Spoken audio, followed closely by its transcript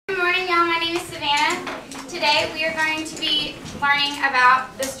today we are going to be learning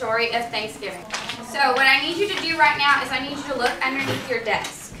about the story of Thanksgiving. So what I need you to do right now is I need you to look underneath your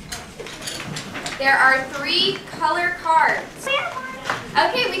desk. There are 3 color cards.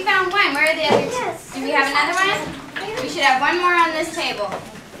 Okay, we found one. Where are the others? Do we have another one? We should have one more on this table.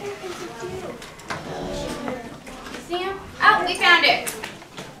 See him? Oh, we found it.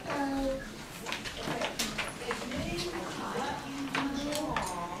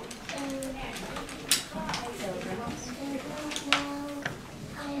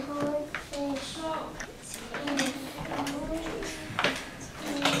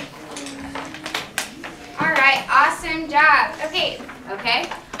 Awesome job. Okay.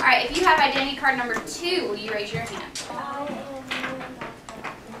 All right, if you have identity card number 2, will you raise your hand?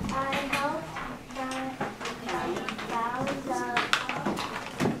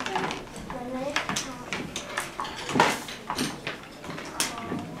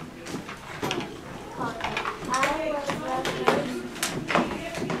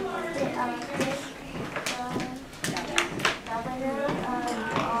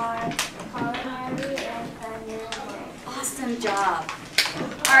 Awesome job.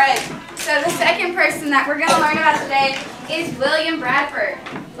 All right, so the second person that we're going to learn about today is William Bradford.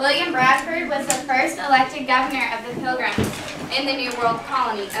 William Bradford was the first elected governor of the Pilgrims in the New World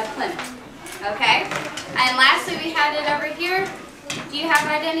colony of Plymouth. Okay? And lastly, we had it over here. Do you have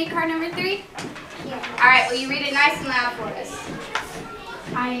identity card number 3? Yeah. All right, will you read it nice and loud for us?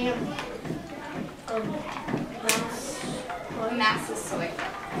 I am Massasoit.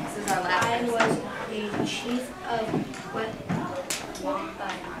 This is our last I person. was the chief of what?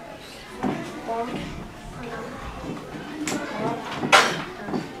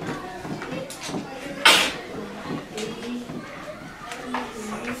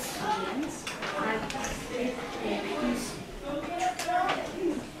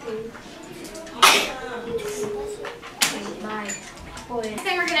 The next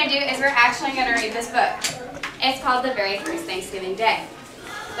thing we're going to do is we're actually going to read this book. It's called The Very First Thanksgiving Day.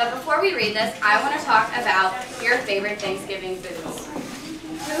 But before we read this, I want to talk about your favorite Thanksgiving foods.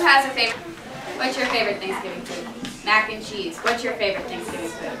 Who has a favorite? What's your favorite Thanksgiving food? Mac and cheese. What's your favorite Thanksgiving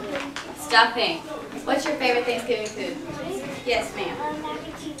food? Stuffing. What's your favorite Thanksgiving food? Yes, ma'am.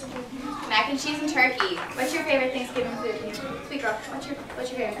 Mac and cheese and turkey. What's your favorite Thanksgiving food? Sweet girl. What's your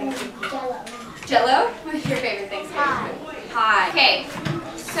favorite Thanksgiving food? Jello. Jello? What's your favorite Thanksgiving food? Pie. Okay,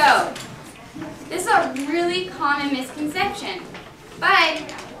 so this is a really common misconception, but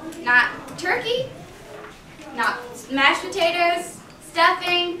not turkey, not mashed potatoes,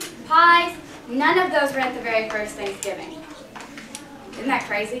 stuffing, pies, none of those were at the very first Thanksgiving. Isn't that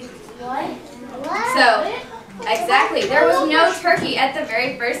crazy? What? So, exactly, there was no turkey at the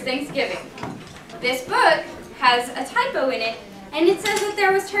very first Thanksgiving. This book has a typo in it, and it says that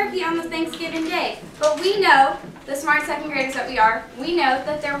there was turkey on the Thanksgiving day. But we know, the smart second graders that we are, we know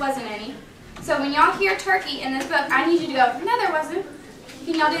that there wasn't any. So when y'all hear turkey in this book, I need you to go, no, there wasn't.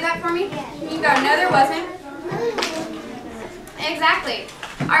 Can y'all do that for me? You can go, no, there wasn't. Exactly.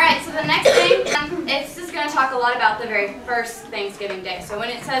 All right, so the next thing, it's just going to talk a lot about the very first Thanksgiving day. So when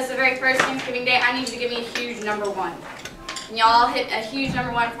it says the very first Thanksgiving day, I need you to give me a huge number 1. And y'all hit a huge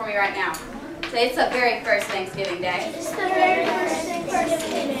number 1 for me right now. Say it's the very first Thanksgiving day. It's the very first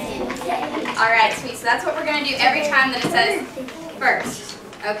Thanksgiving day. All right, sweet. So that's what we're going to do every time that it says first.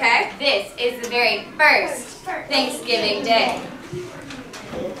 Okay? This is the very first Thanksgiving day.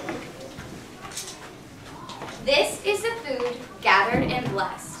 This is the food gathered and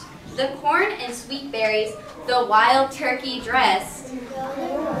blessed. The corn and sweet berries, the wild turkey dressed,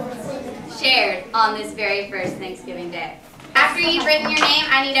 shared on this very first Thanksgiving day. After you've written your name,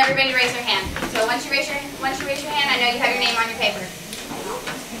 I need everybody to raise their hand. So once you raise your hand, I know you have your name on your paper.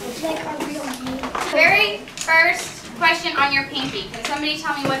 It's like our real name. Very first question on your pinky. Can somebody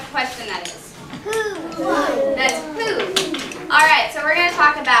tell me what question that is? Who? That's who. All right, so we're going to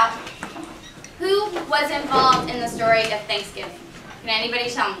talk about who was involved in the story of Thanksgiving. Can anybody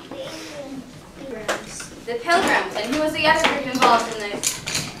tell me? The Pilgrims. And who was the other group involved in this?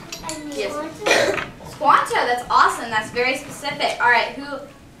 Yes. Squanto. That's awesome. That's very specific. All right, who?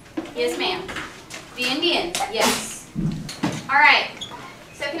 Yes, ma'am. The Indians. Yes. All right.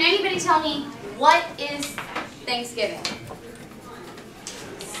 So can anybody tell me what is Thanksgiving?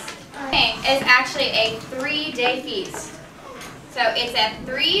 It's actually a 3-day feast. So it's a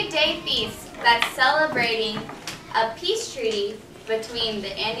 3-day feast that's celebrating a peace treaty between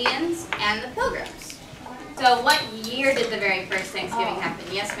the Indians and the Pilgrims. So what year did the very first Thanksgiving happen?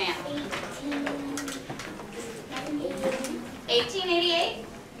 Yes, ma'am. 1888?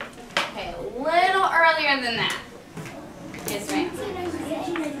 Okay, a little earlier than that. Yes, ma'am.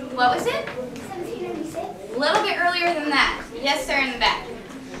 What was it? 1796. A little bit earlier than that. Yes, sir, in the back.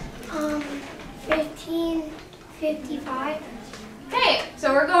 1555. Okay,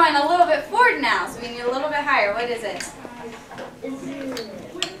 so we're going a little bit forward now, so we need a little bit higher. What is it? Is it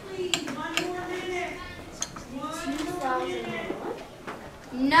 2001?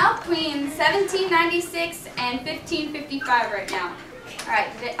 No, between 1796 and 1555 right now. All right,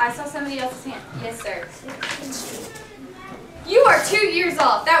 I saw somebody else's hand. Yes, sir. You are 2 years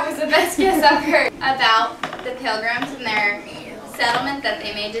off. That was the best guess I've heard. About the Pilgrims and their settlement that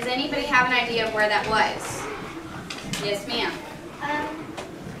they made. Does anybody have an idea of where that was? Yes, ma'am. I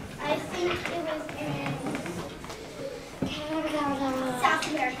think it was in South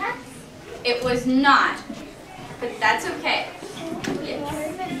America. It was not, but that's okay. Yes.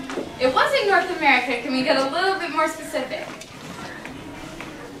 It was in North America. Can we get a little bit more specific?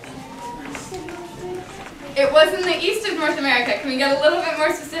 It was in the east of North America. Can we get a little bit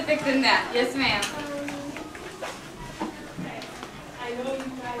more specific than that? Yes, ma'am.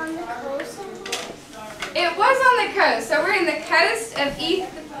 On the coast. It was on the coast. So we're in the coast of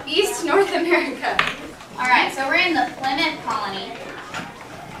East North America. All right, so we're in the Plymouth colony.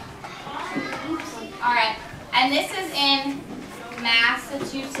 All right, and this is in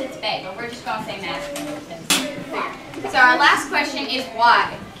Massachusetts Bay, but we're just going to say Massachusetts. So our last question is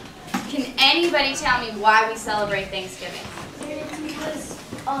why? Can anybody tell me why we celebrate Thanksgiving? It's because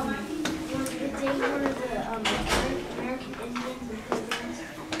the day where the American Indians and Pilgrims,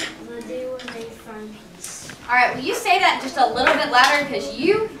 the day when they found peace. All right, will you say that just a little bit louder because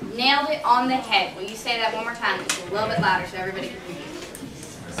you nailed it on the head. Will you say that one more time, just a little bit louder so everybody can hear you?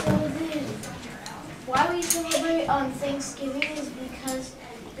 So why we celebrate on Thanksgiving is because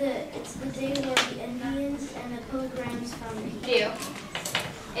it's the day where the Indians and the Pilgrims found peace.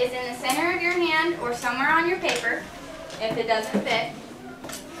 Is in the center of your hand or somewhere on your paper. If it doesn't fit,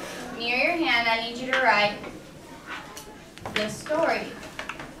 near your hand, I need you to write the story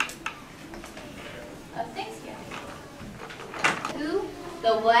of Thanksgiving. Who,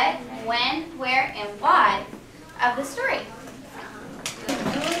 the what, when, where, and why of the story.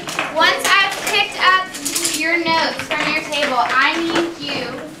 Once I've picked up your notes from your table, I need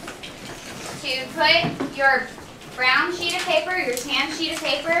you to put your brown sheet of paper, your tan sheet of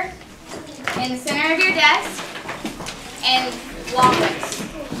paper, in the center of your desk, and long ways.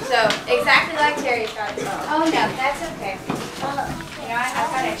 So, exactly like Terry's got it. Oh no, that's okay. You know,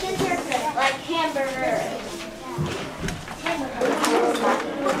 I've got it. Like hamburger.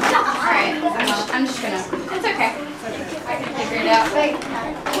 Alright, I'm just gonna, it's okay. I can figure it out.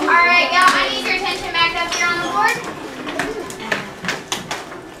 Alright, y'all, I need your attention back up here on the board.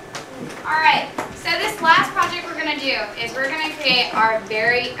 Alright, so this last project we're going to do is we're going to create our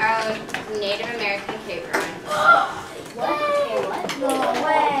very own Native American cave drawing. What? No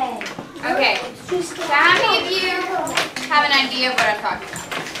way. Okay, so how many of you have an idea of what I'm talking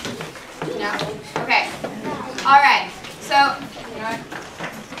about? No? Okay. Alright, so, you know what?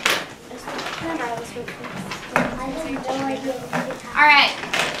 Alright,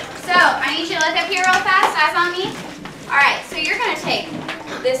 so I need you to look up here real fast, eyes on me. Alright, so you're going to take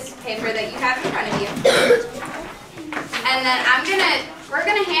this paper that you have in front of you, and then we're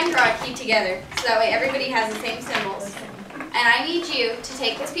going to hand draw a key together, so that way everybody has the same symbols. And I need you to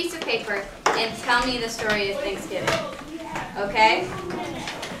take this piece of paper and tell me the story of Thanksgiving. Okay?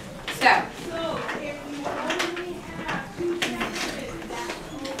 So,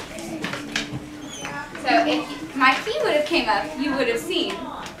 if my key would have came up, you would have seen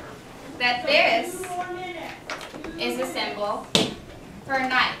that this is a symbol for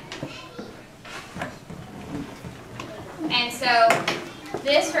night. And so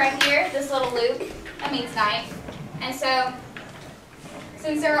this right here, this little loop, that means night. And so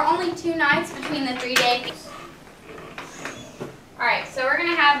since there are only 2 nights between the 3 days, alright, so we're going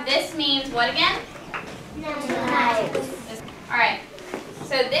to have this means what again? Night. Alright,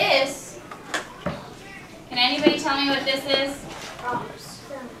 so this, can anybody tell me what this is?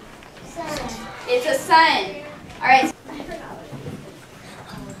 Sun. It's a sun. Alright.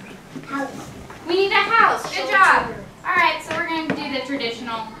 House. We need a house. Good job. Alright, so we're going to do the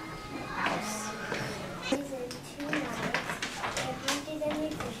traditional house.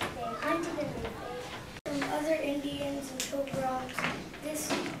 Some other Indians and pilgrims.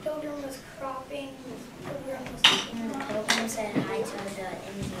 This pilgrim was cropping. The pilgrim said hi to the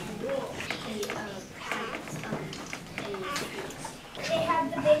Indian.